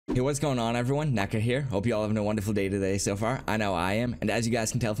Hey, what's going on, everyone? Necca here. Hope you all having a wonderful day today so far. I know I am, and as you guys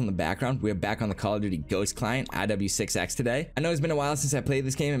can tell from the background, we're back on the Call of Duty Ghost client, IW6x today. I know it's been a while since I played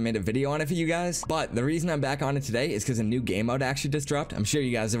this game and made a video on it for you guys, but the reason I'm back on it today is because a new game mode actually just dropped. I'm sure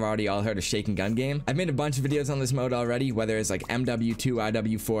you guys have already all heard of Shakin Gun Game. I've made a bunch of videos on this mode already, whether it's like MW2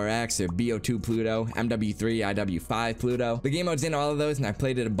 IW4X or BO2 Pluto, MW3 IW5 Pluto. The game mode's in all of those, and I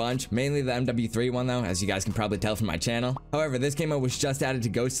played it a bunch, mainly the MW3 one though, as you guys can probably tell from my channel. However, this game mode was just added to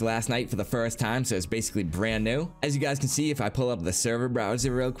Ghost last night for the first time, so it's basically brand new. As you guys can see, if I pull up the server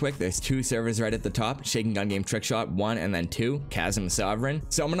browser real quick, there's two servers right at the top, Shakin Gun Game Trickshot 1 and then 2, Chasm Sovereign.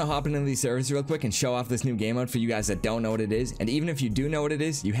 So I'm gonna hop into these servers real quick and show off this new game mode for you guys that don't know what it is, and even if you do know what it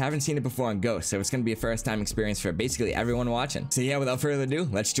is, you haven't seen it before on Ghost, so it's gonna be a first time experience for basically everyone watching. So yeah, without further ado,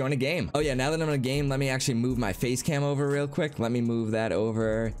 let's join a game. Oh yeah, now that I'm in a game, let me actually move my face cam over real quick. Let me move that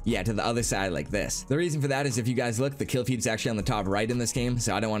over, yeah, to the other side like this. The reason for that is if you guys look, the kill feed's actually on the top right in this game,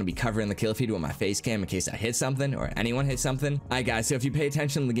 so I don't want to be covering the kill feed with my face cam in case I hit something or anyone hits something. Alright guys, so if you pay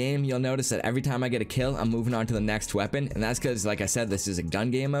attention to the game, you'll notice that every time I get a kill, I'm moving on to the next weapon, and that's because, like I said, this is a gun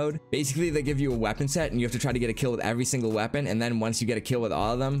game mode. Basically, they give you a weapon set, and you have to try to get a kill with every single weapon, and then once you get a kill with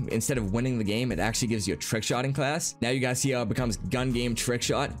all of them, instead of winning the game, it actually gives you a trickshotting class. Now you guys see how it becomes gun game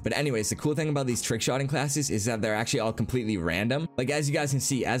trickshot. But anyways, the cool thing about these trickshotting classes is that they're actually all completely random. Like as you guys can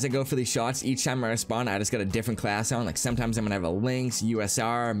see, as I go for these shots, each time I respawn, I just got a different class on. Like sometimes I'm gonna have a Lynx,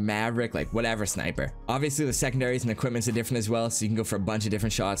 USR, Maverick, like whatever sniper. Obviously, the secondaries and equipments are different as well, so you can go for a bunch of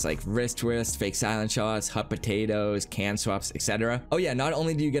different shots like wrist twist, fake silent shots, hot potatoes, can swaps, etc. Oh yeah, not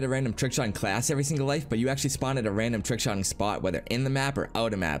only do you get a random trickshotting class every single life, but you actually spawn at a random trickshotting spot, whether in the map or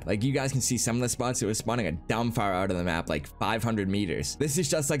out of map. Like you guys can see some of the spots, it was spawning a dumb far out of the map, like 500 meters. This is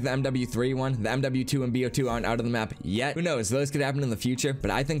just like the MW3 one. The MW2 and BO2 aren't out of the map yet. Who knows, those could happen in the future,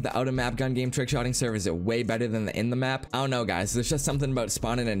 but I think the out of map gun game trickshotting servers are way better than the in the map. I don't know guys, there's just something about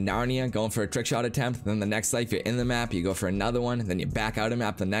spawning in Narnia, going for a trickshot attempt, then the next life you're in the map, you go for another one, then you back out of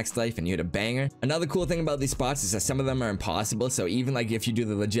map the next life and you hit a banger. Another cool thing about these spots is that some of them are impossible, so even like if you do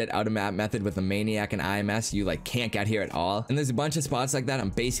the legit out of map method with the Maniac and IMS, you like can't get here at all. And there's a bunch of spots like that on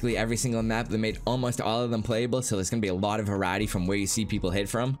basically every single map that made almost all of them playable, so there's gonna be a lot of variety from where you see people hit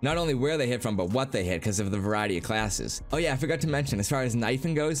from. Not only where they hit from, but what they hit because of the variety of classes. Oh yeah, I forgot to mention, as far as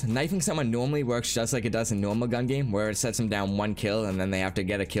knifing goes, knifing someone normally works just like it does in normal gun game, where it sets them down one kill and then they have to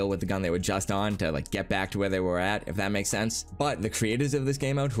get a kill with the gun they were just on to like get back to where they were at, if that makes sense. But the creators of this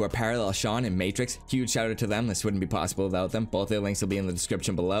game mode, who are Parallel Shawn and Matrix, huge shout out to them. This wouldn't be possible without them. Both their links will be in the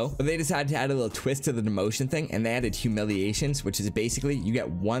description below. But they decided to add a little twist to the demotion thing, and they added humiliations, which is basically you get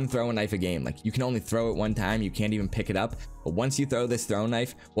one throwing knife a game. Like you can only throw it one time, you can't even pick it up. But once you throw this throw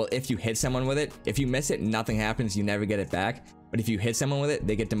knife, well, if you hit someone with it, if you miss it, nothing happens, you never get it back. But if you hit someone with it,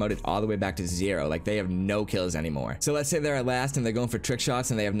 they get demoted all the way back to 0. Like they have no kills anymore. So let's say they're at last and they're going for trick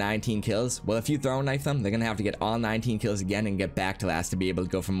shots and they have 19 kills. Well, if you throw knife them, they're gonna have to get all 19 kills again and get back to last to be able to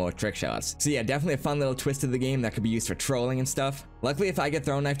go for more trick shots. So yeah, definitely a fun little twist to the game that could be used for trolling and stuff. Luckily, if I get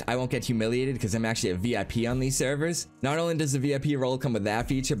thrown knifed, I won't get humiliated because I'm actually a VIP on these servers. Not only does the VIP role come with that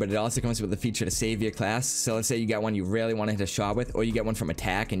feature, but it also comes with the feature to save your class. So let's say you got one you really want to hit a shot with, or you get one from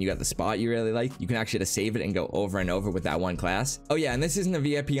attack and you got the spot you really like, you can actually just save it and go over and over with that one class. Oh yeah, and this isn't a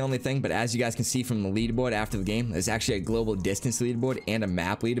VIP only thing, but as you guys can see from the leaderboard after the game, there's actually a global distance leaderboard and a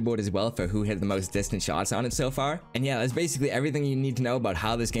map leaderboard as well for who hit the most distant shots on it so far. And yeah, that's basically everything you need to know about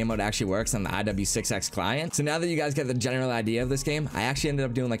how this game mode actually works on the IW6x client. So now that you guys get the general idea of this game, I actually ended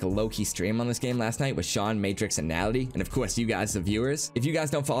up doing like a low-key stream on this game last night with Shawn, Matrix, and Nality, and of course you guys, the viewers. If you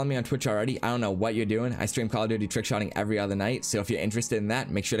guys don't follow me on Twitch already, I don't know what you're doing. I stream Call of Duty Trickshotting every other night, so if you're interested in that,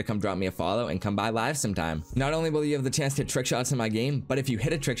 make sure to come drop me a follow and come by live sometime. Not only will you have the chance to hit trick shots in my game, but if you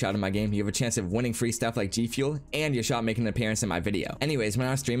hit a trick shot in my game, you have a chance of winning free stuff like G Fuel and your shot making an appearance in my video. Anyways, when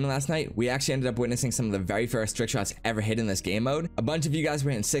I was streaming last night, we actually ended up witnessing some of the very first trick shots ever hit in this game mode. A bunch of you guys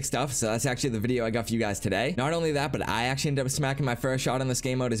were hitting sick stuff, so that's actually the video I got for you guys today. Not only that, but I actually ended up smacking my first shot in this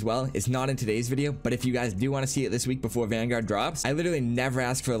game mode as well. It's not in today's video, but if you guys do want to see it this week before Vanguard drops, I literally never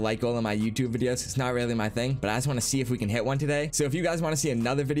ask for a like goal on my YouTube videos. It's not really my thing, but I just want to see if we can hit one today. So if you guys want to see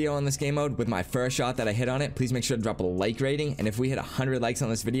another video on this game mode with my first shot that I hit on it, please make sure to drop a like rating, and if we hit 100 likes on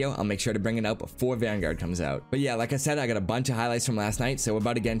this video, I'll make sure to bring it out before Vanguard comes out. But yeah, like I said, I got a bunch of highlights from last night, so we're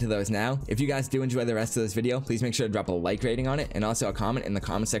about to get into those now. If you guys do enjoy the rest of this video, please make sure to drop a like rating on it, and also a comment in the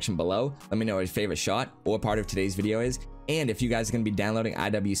comment section below. Let me know what your favorite shot or part of today's video is, and if you guys are going to be downloading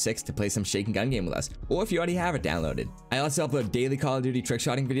IW6 to play some Shakin Gun Game with us, or if you already have it downloaded. I also upload daily Call of Duty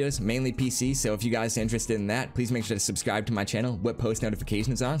trickshotting videos, mainly PC, so if you guys are interested in that, please make sure to subscribe to my channel with post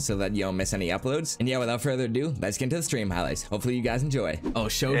notifications on so that you don't miss any uploads. And yeah, without further ado, let's get into the stream highlights. Hopefully you guys enjoy. Oh,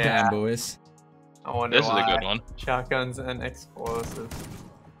 Showtime, boys. I wonder This is a good one. Shotguns and explosives.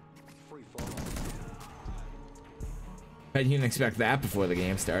 Bet you didn't expect that before the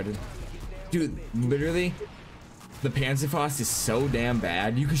game started. Dude, literally, the Panzerfaust is so damn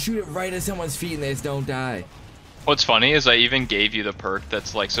bad. You can shoot it right at someone's feet and they just don't die. What's funny is I even gave you the perk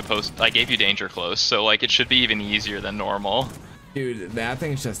that's like I gave you danger close, so like it should be even easier than normal. Dude, that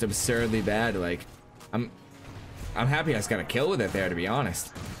thing's just absurdly bad. Like, I'm happy I just got a kill with it there, to be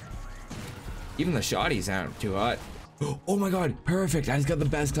honest. Even the shotties aren't too hot. Oh my god, perfect. I just got the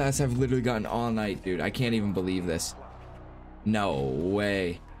best class I've literally gotten all night, dude. I can't even believe this. No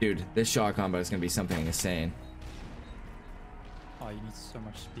way. Dude, this shot combo is gonna be something insane. Oh, you need so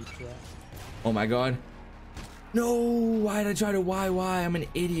much speed for that. Oh my god. No, why did I try to why? I'm an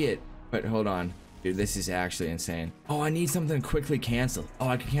idiot. But hold on. Dude, this is actually insane. Oh, I need something to quickly cancel. Oh,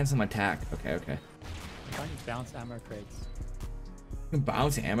 I can cancel my attack. Okay. Why can't you bounce ammo crates? You can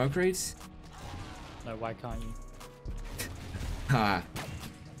bounce ammo crates? No, why can't you? Ha.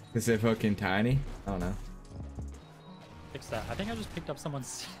 Is it fucking tiny? I don't know. Fix that. I think I just picked up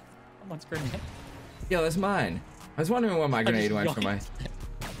someone's grenade. Yo, that's mine. I was wondering where my grenade went for my...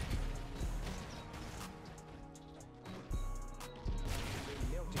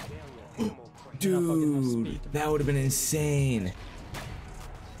 Dude, that would have been insane.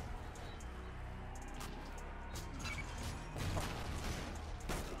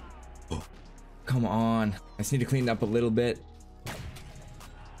 Oh, come on. I just need to clean it up a little bit.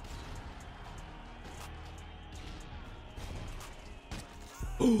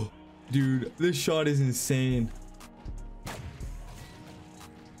 Oh, dude, this shot is insane.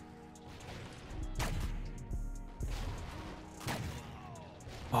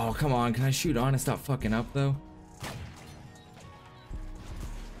 Oh, come on. Can I shoot on and stop fucking up, though?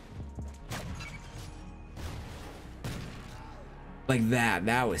 Like that.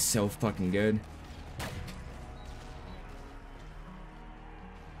 That was so fucking good.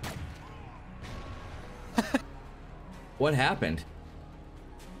 What happened?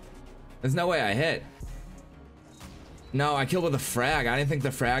 There's no way I hit. No, I killed with a frag. I didn't think the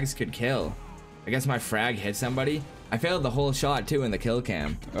frags could kill. I guess my frag hit somebody. I failed the whole shot too in the kill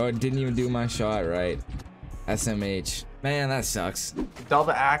cam. Oh, it didn't even do my shot right. SMH. Man, that sucks. The dub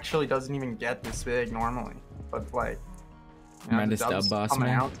actually doesn't even get this big normally, but like, you know, the dub's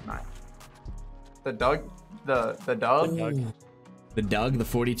coming out tonight. The Doug, the Doug. Ooh. The Doug, the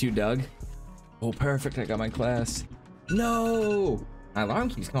 42 Doug. Oh, perfect. I got my class. No! My alarm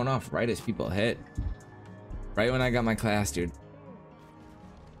keeps going off right as people hit. Right when I got my class, dude.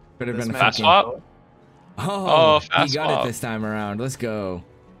 Could have been a fast fucking... swap. Oh, fast he got swap. it this time around. Let's go.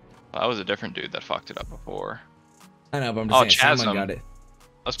 That was a different dude that fucked it up before. I know, but I'm just saying Chasm. someone got it.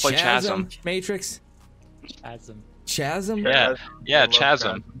 Let's play Chasm. Matrix? Chasm. Chasm? Yeah,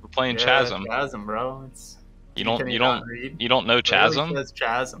 Chasm. We're playing Chasm. Chasm, bro. It's, you don't know Chasm? It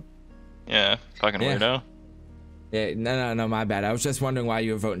Chasm. Yeah, fucking weirdo. Yeah, no, my bad. I was just wondering why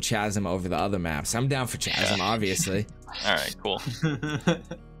you were voting Chasm over the other maps. I'm down for Chasm, obviously. All right, cool.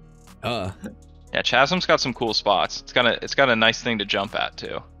 Yeah, Chasm's got some cool spots. It's got a nice thing to jump at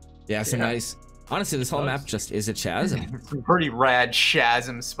too. Yeah, some nice. Honestly, this whole map just is a Chasm. Some pretty rad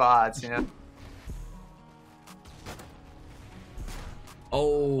Chasm spots, you know.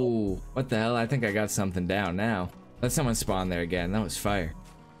 Oh, what the hell? I think I got something down now. Let someone spawn there again. That was fire.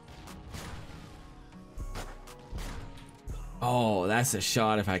 Oh, that's a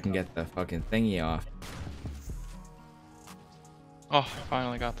shot if I can get the fucking thingy off. Oh, I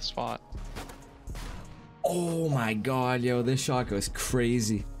finally got the spot. Oh my god, yo, this shot goes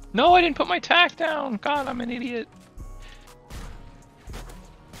crazy. No, I didn't put my tack down. God, I'm an idiot.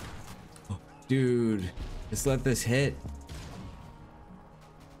 Dude, just let this hit.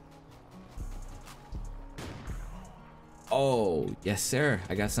 Oh, yes, sir.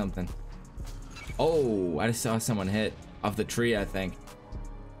 I got something. Oh, I just saw someone hit off the tree, I think.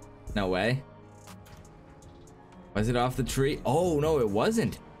 No way. Was it off the tree? Oh, no, it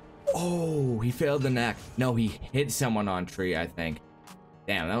wasn't. Oh, he failed the neck. No, he hit someone on tree, I think.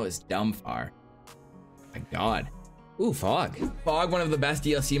 Damn, that was dumb far. My god. Ooh, Fog. Fog, one of the best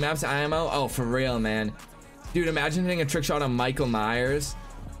DLC maps, IMO. Oh, for real, man. Dude, imagine hitting a trick shot on Michael Myers.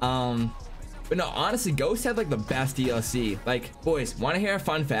 But no, honestly, Ghost had like the best DLC. Like, boys, want to hear a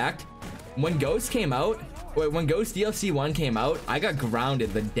fun fact? When Ghost came out, when Ghost DLC 1 came out, I got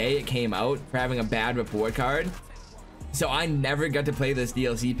grounded the day it came out for having a bad report card. So I never got to play this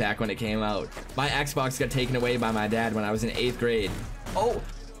DLC pack when it came out. My Xbox got taken away by my dad when I was in 8th grade. Oh,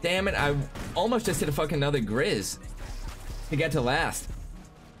 damn it, I almost just hit a fucking another Grizz to get to last.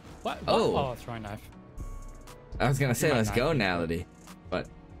 What? Oh, throwing knife. I was gonna say, let's go, Nality. But,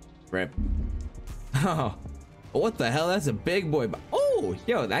 rip. Oh, what the hell? That's a big boy. Oh,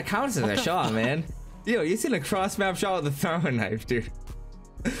 yo, that counts as a shot, man. Yo, you seen a cross map shot with a throwing knife, dude.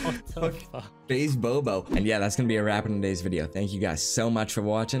 What the fuck? Base Bobo. And yeah, that's gonna be a wrap in today's video. Thank you guys so much for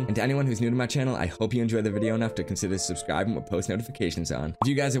watching. And to anyone who's new to my channel, I hope you enjoyed the video enough to consider subscribing with post notifications on. If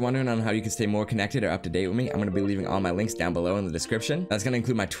you guys are wondering on how you can stay more connected or up to date with me, I'm gonna be leaving all my links down below in the description. That's gonna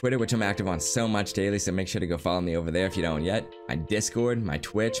include my Twitter, which I'm active on so much daily, so make sure to go follow me over there if you don't yet. My Discord, my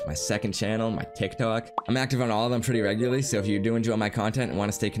Twitch, my second channel, my TikTok. I'm active on all of them pretty regularly, so if you do enjoy my content and want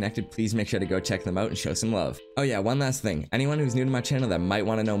to stay connected, please make sure to go check them out and show some love. Oh yeah, one last thing. Anyone who's new to my channel that might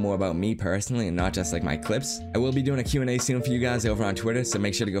want to know more about me personally and not just like my clips, I will be doing a Q&A soon for you guys over on Twitter, so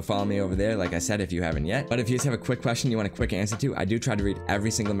make sure to go follow me over there, like I said, if you haven't yet. But if you just have a quick question you want a quick answer to, I do try to read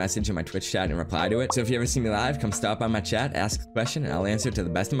every single message in my Twitch chat and reply to it. So if you ever see me live, come stop by my chat, ask a question, and I'll answer it to the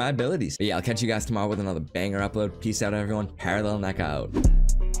best of my abilities. But yeah, I'll catch you guys tomorrow with another banger upload. Peace out, everyone. Parallel Necca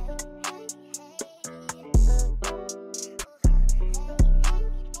out.